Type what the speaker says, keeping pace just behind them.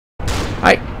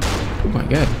I. Oh my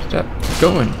god! Stop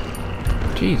going.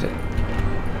 Jesus.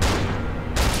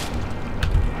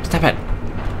 Stop it.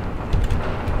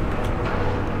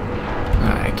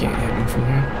 Ah, I can't hit him from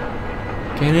here.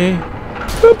 Can I?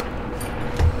 Boop.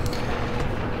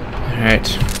 Alright.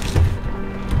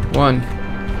 One.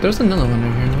 There's another one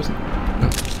over here, wasn't there? No.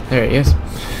 There he is.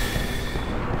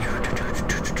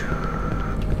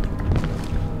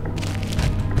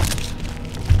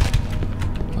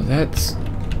 Well, that's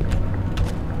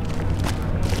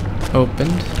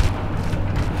opened.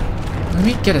 Let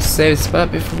me get a safe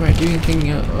spot before I do anything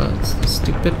else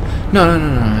stupid. No,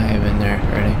 I've been there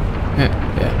already. Yeah.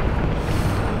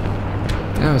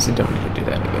 I obviously don't need to do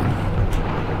that again.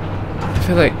 I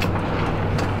feel like...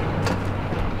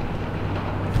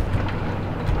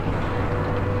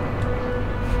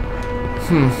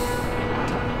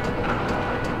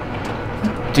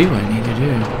 What do I need to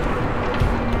do?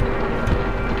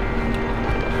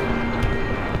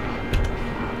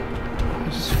 I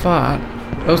just fought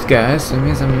those guys, so it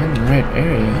means I'm in the right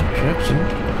area. Direction.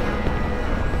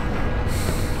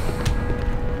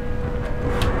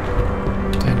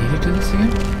 Do I need to do this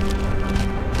again?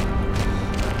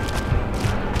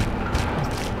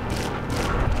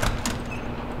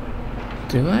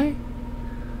 Do I?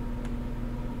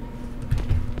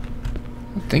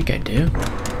 I think I do.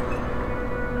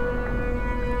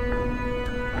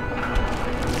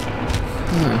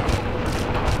 Huh.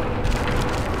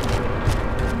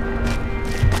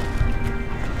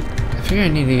 I figure I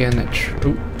need to get on that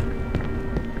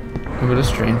over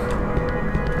this train. Do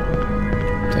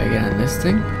I get on this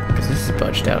thing? Because this is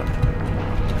budged out.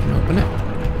 Can I open it?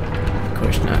 Of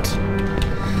course not.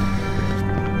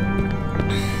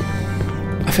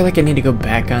 I feel like I need to go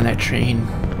back on that train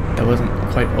that wasn't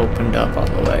quite opened up all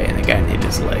the way, and the guy needed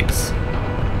his legs.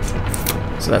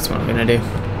 So that's what I'm gonna do.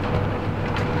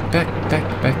 Back.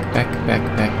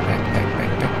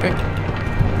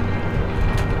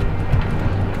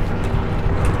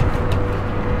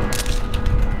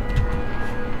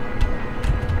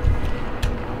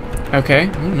 Okay,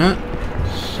 I'm not.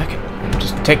 Suck it. I'm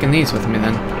just taking these with me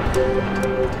then.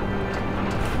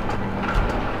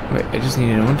 Wait, I just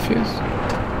needed one fuse?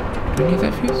 Do I need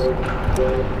that fuse?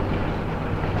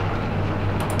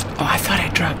 Oh, I thought I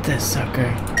dropped this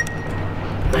sucker.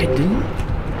 I didn't?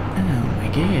 Oh my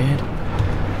god.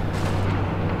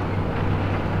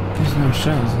 There's no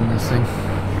shells in this thing.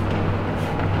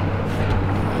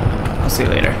 I'll see you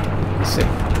later. Let's see.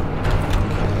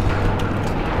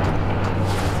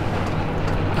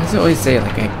 Why does it always say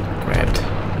like I grabbed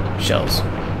shells?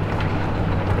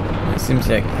 It seems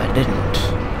like I didn't.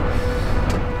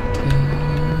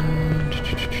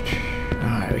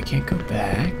 Alright, we can't go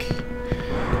back.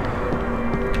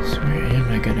 So where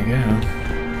am I gonna go?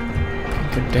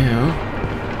 Can't go down.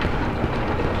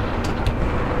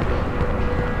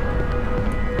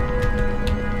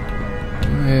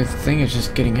 The thing is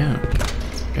just getting out.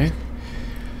 Okay.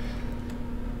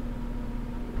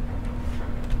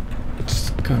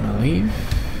 Just gonna leave.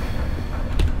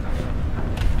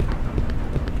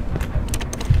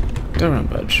 Don't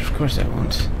budge. Of course I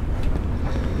won't.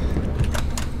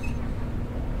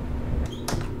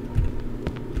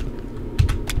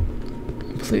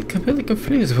 Completely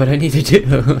confused what I need to do.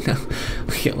 No,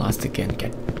 we get lost again.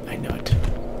 I know it.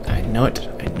 I know it.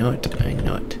 I know it. I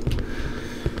know it.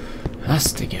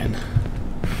 Lost again.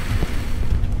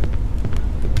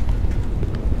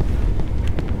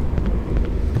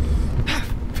 I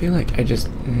feel like I just.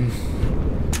 I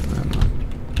don't know.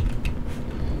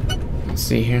 Let's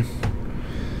see here.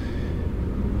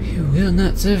 You will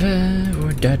not survive,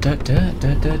 or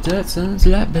dot. Sounds a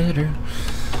lot better.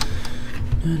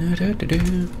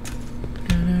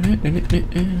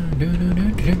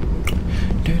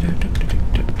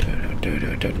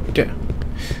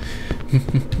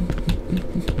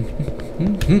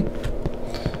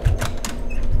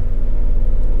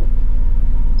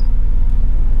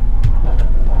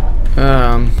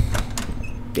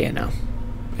 Yeah, no.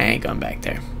 I ain't going back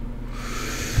there.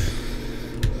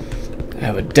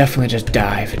 I would definitely just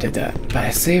die if I did that, but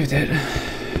I saved it.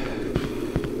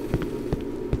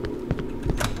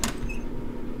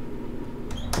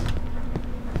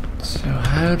 So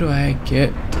how do I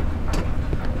get...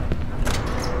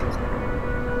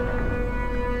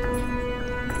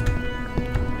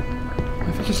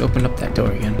 If I just open up that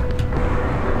door again?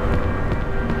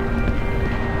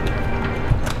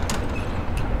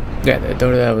 Yeah, the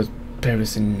door that was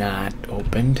previously not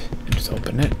opened. I just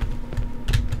open it.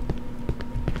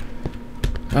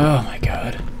 Oh my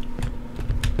god.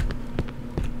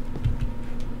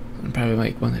 I'm probably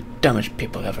like one of the dumbest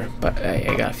people ever, but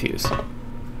I got a fuse.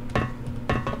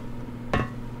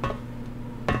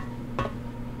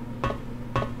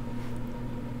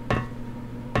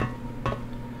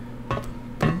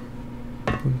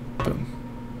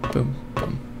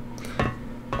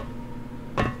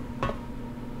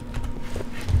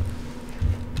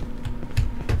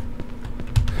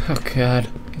 Oh god,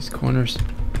 these corners.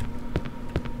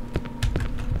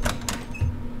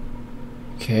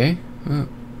 Okay, well,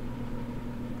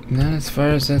 not as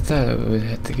far as I thought it would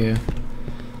have to go.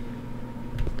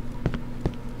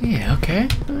 Yeah, okay,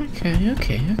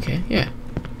 yeah.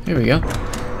 Here we go.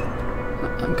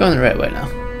 I'm going the right way now.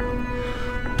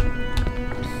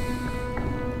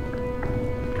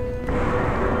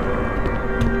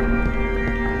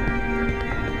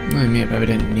 I mean, I probably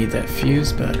didn't need that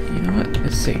fuse, but you know what?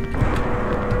 Let's see. I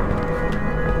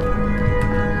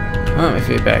want my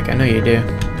feedback. I know you do.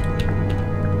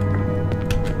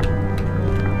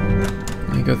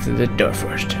 Let me go through the door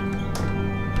first.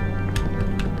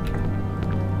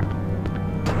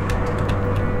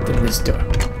 Then this door.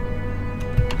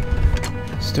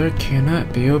 This door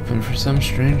cannot be opened for some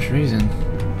strange reason.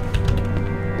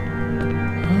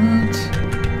 What?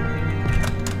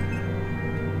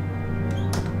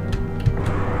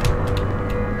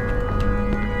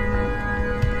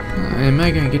 Am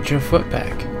I gonna get your foot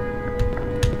back?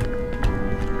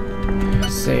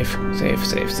 Safe.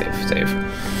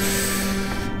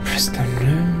 Preston,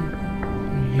 no.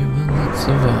 You will not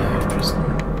survive, Preston.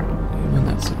 You will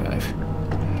not survive.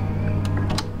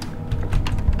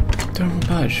 Don't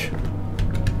budge.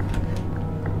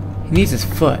 He needs his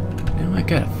foot. You know, I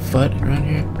got a foot around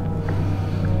here.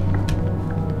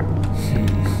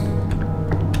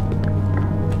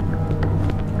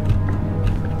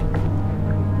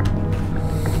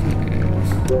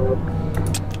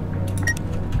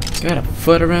 Got a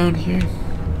foot around here?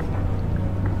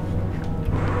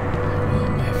 I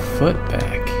want my foot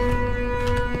back.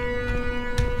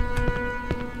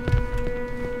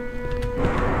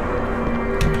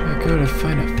 Where do I go to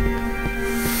find a...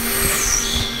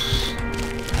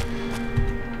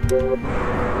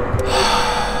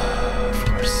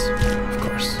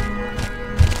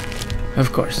 Of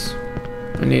course.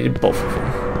 I needed both of them.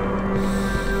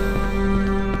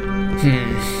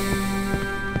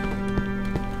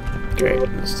 Great,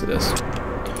 let's do this.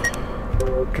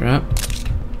 Drop.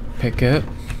 Pick up.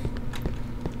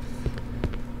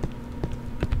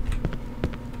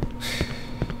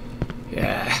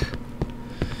 Yeah.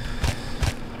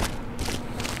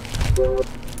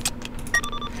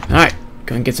 Alright,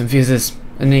 go and get some fuses.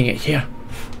 And then get here.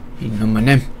 You know my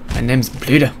name. My name's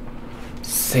Bluto.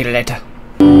 See you later.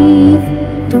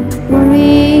 Don't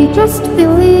worry, just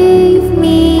believe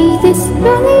me. This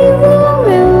journey